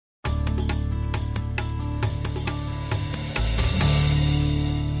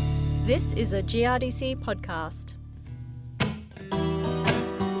This is a GRDC podcast.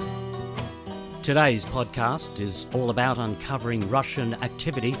 Today's podcast is all about uncovering Russian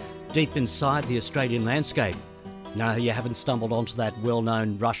activity deep inside the Australian landscape. No, you haven't stumbled onto that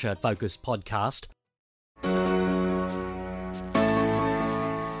well-known Russia-focused podcast.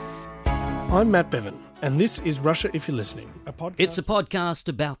 I'm Matt Bevan, and this is Russia If You're Listening, a podcast... It's a podcast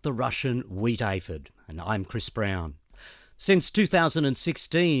about the Russian wheat aphid, and I'm Chris Brown. Since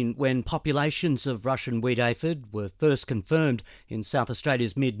 2016, when populations of Russian wheat aphid were first confirmed in South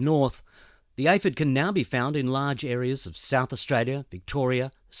Australia's mid-north, the aphid can now be found in large areas of South Australia,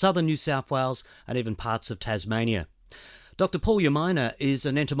 Victoria, southern New South Wales and even parts of Tasmania. Dr Paul Yamina is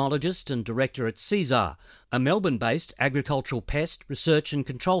an entomologist and director at CSAR, a Melbourne-based agricultural pest research and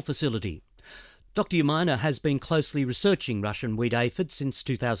control facility. Dr Yamina has been closely researching Russian wheat aphid since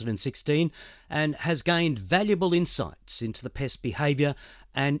 2016 and has gained valuable insights into the pest behaviour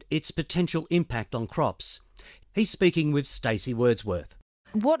and its potential impact on crops. He's speaking with Stacey Wordsworth.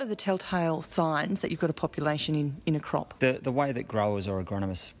 What are the telltale signs that you've got a population in a crop? The way that growers or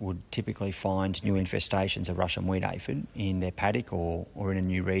agronomists would typically find new infestations of Russian wheat aphid in their paddock or in a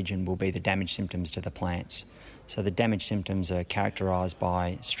new region will be the damage symptoms to the plants. So the damage symptoms are characterised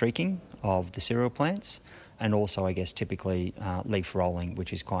by streaking of the cereal plants and also, I guess, typically leaf rolling,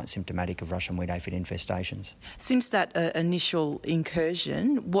 which is quite symptomatic of Russian wheat aphid infestations. Since that initial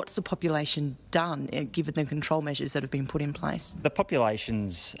incursion, what's the population done, given the control measures that have been put in place? The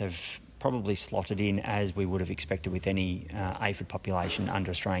populations have probably slotted in as we would have expected with any aphid population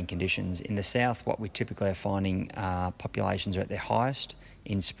under Australian conditions. In the south, what we typically are finding populations are at their highest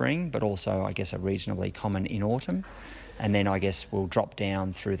in spring, but also, I guess, are reasonably common in autumn. And then, I guess, we'll drop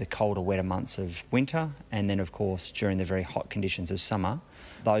down through the colder, wetter months of winter. And then, of course, during the very hot conditions of summer,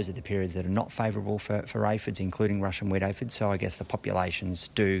 those are the periods that are not favourable for aphids, including Russian wheat aphids. So I guess the populations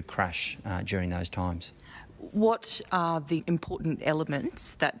do crash during those times. What are the important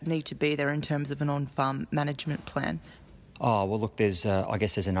elements that need to be there in terms of an on-farm management plan? Oh, well, look, there's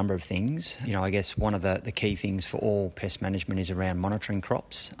a number of things. I guess one of the key things for all pest management is around monitoring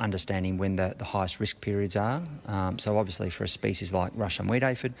crops, understanding when the highest risk periods are. So obviously for a species like Russian wheat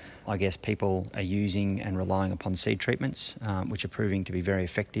aphid, I guess people are using and relying upon seed treatments, which are proving to be very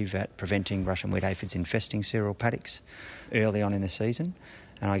effective at preventing Russian wheat aphids infesting cereal paddocks early on in the season.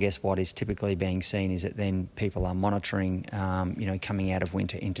 And I guess what is typically being seen is that then people are monitoring, coming out of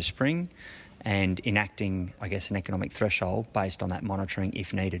winter into spring and enacting, I guess, an economic threshold based on that monitoring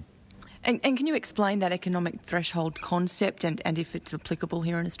if needed. And can you explain that economic threshold concept and if it's applicable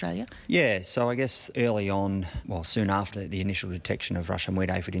here in Australia? Yeah, so I guess early on, soon after the initial detection of Russian wheat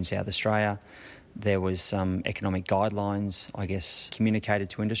aphid in South Australia, there was some economic guidelines, I guess,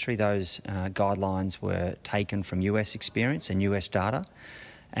 communicated to industry. Those guidelines were taken from US experience and US data.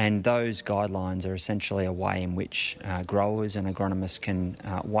 And those guidelines are essentially a way in which growers and agronomists can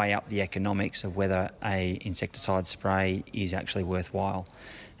weigh up the economics of whether a insecticide spray is actually worthwhile.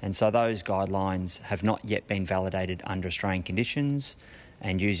 And so those guidelines have not yet been validated under Australian conditions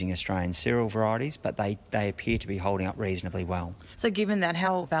and using Australian cereal varieties, but they appear to be holding up reasonably well. So given that,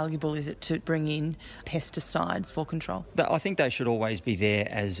 how valuable is it to bring in pesticides for control? I think they should always be there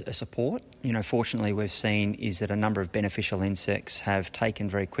as a support. Fortunately we've seen is that a number of beneficial insects have taken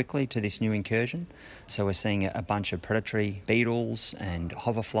very quickly to this new incursion. So we're seeing a bunch of predatory beetles and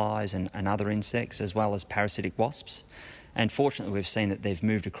hoverflies and other insects, as well as parasitic wasps. And fortunately, we've seen that they've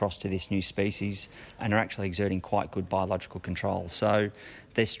moved across to this new species and are actually exerting quite good biological control. So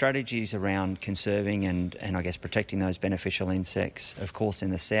there's strategies around conserving and I guess protecting those beneficial insects. Of course, in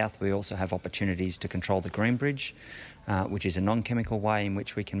the south, we also have opportunities to control the green bridge, which is a non-chemical way in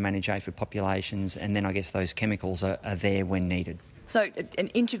which we can manage aphid populations. And then I guess those chemicals are there when needed. So an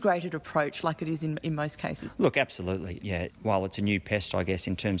integrated approach like it is in most cases? Look, absolutely, yeah. While it's a new pest, I guess,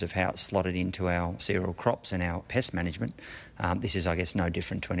 in terms of how it's slotted into our cereal crops and our pest management, this is, I guess, no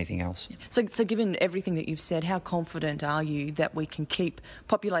different to anything else. So given everything that you've said, how confident are you that we can keep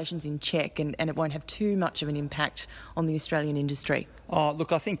populations in check and it won't have too much of an impact on the Australian industry? Oh,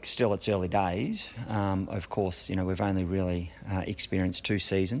 look, I think still it's early days. Of course, we've only really experienced 2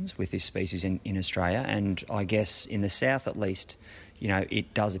 seasons with this species in Australia, and I guess in the south at least,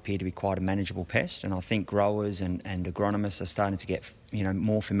 it does appear to be quite a manageable pest, and I think growers and agronomists are starting to get,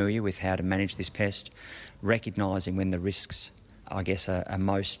 more familiar with how to manage this pest, recognising when the risks, I guess, are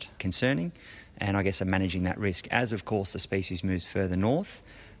most concerning, and I guess are managing that risk. As, of course, the species moves further north,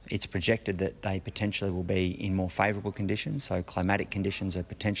 it's projected that they potentially will be in more favourable conditions, so climatic conditions are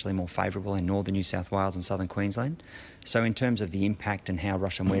potentially more favourable in northern New South Wales and southern Queensland. So in terms of the impact and how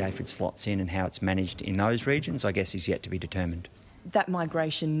Russian wheat aphid slots in and how it's managed in those regions, I guess is yet to be determined. that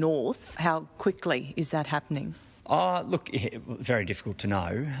migration north, how quickly is that happening? Look, very difficult to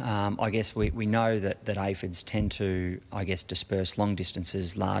know. I guess we know that aphids tend to, disperse long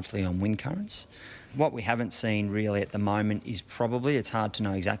distances largely on wind currents. What we haven't seen really at the moment is probably, it's hard to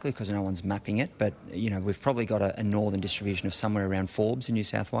know exactly because no one's mapping it, but we've probably got a northern distribution of somewhere around Forbes in New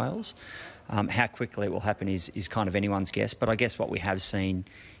South Wales. How quickly it will happen is kind of anyone's guess, but I guess what we have seen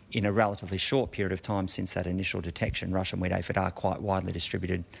in a relatively short period of time since that initial detection, Russian wheat aphid are quite widely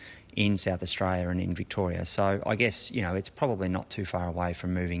distributed in South Australia and in Victoria. So I guess, it's probably not too far away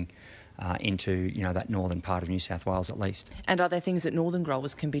from moving into, that northern part of New South Wales at least. And are there things that northern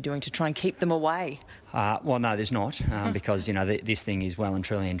growers can be doing to try and keep them away? Well, no, there's not, because, this thing is well and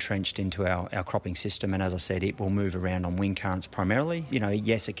truly entrenched into our cropping system, and as I said, it will move around on wind currents primarily.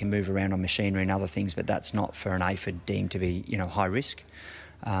 Yes, it can move around on machinery and other things, but that's not for an aphid deemed to be, high risk.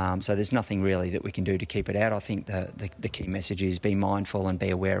 So there's nothing really that we can do to keep it out. I think the key message is be mindful and be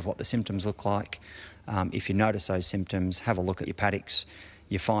aware of what the symptoms look like. If you notice those symptoms, have a look at your paddocks.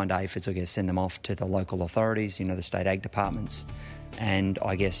 You find aphids, send them off to the local authorities, the state ag departments, and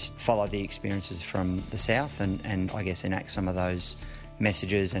follow the experiences from the south and enact some of those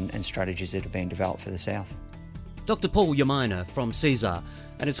messages and strategies that have been developed for the south. Dr. Paul Yamina from CSIR.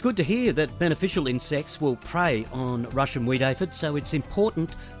 And it's good to hear that beneficial insects will prey on Russian wheat aphid, so it's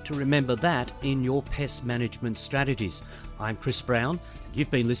important to remember that in your pest management strategies. I'm Chris Brown, and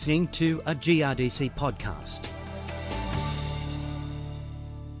you've been listening to a GRDC podcast.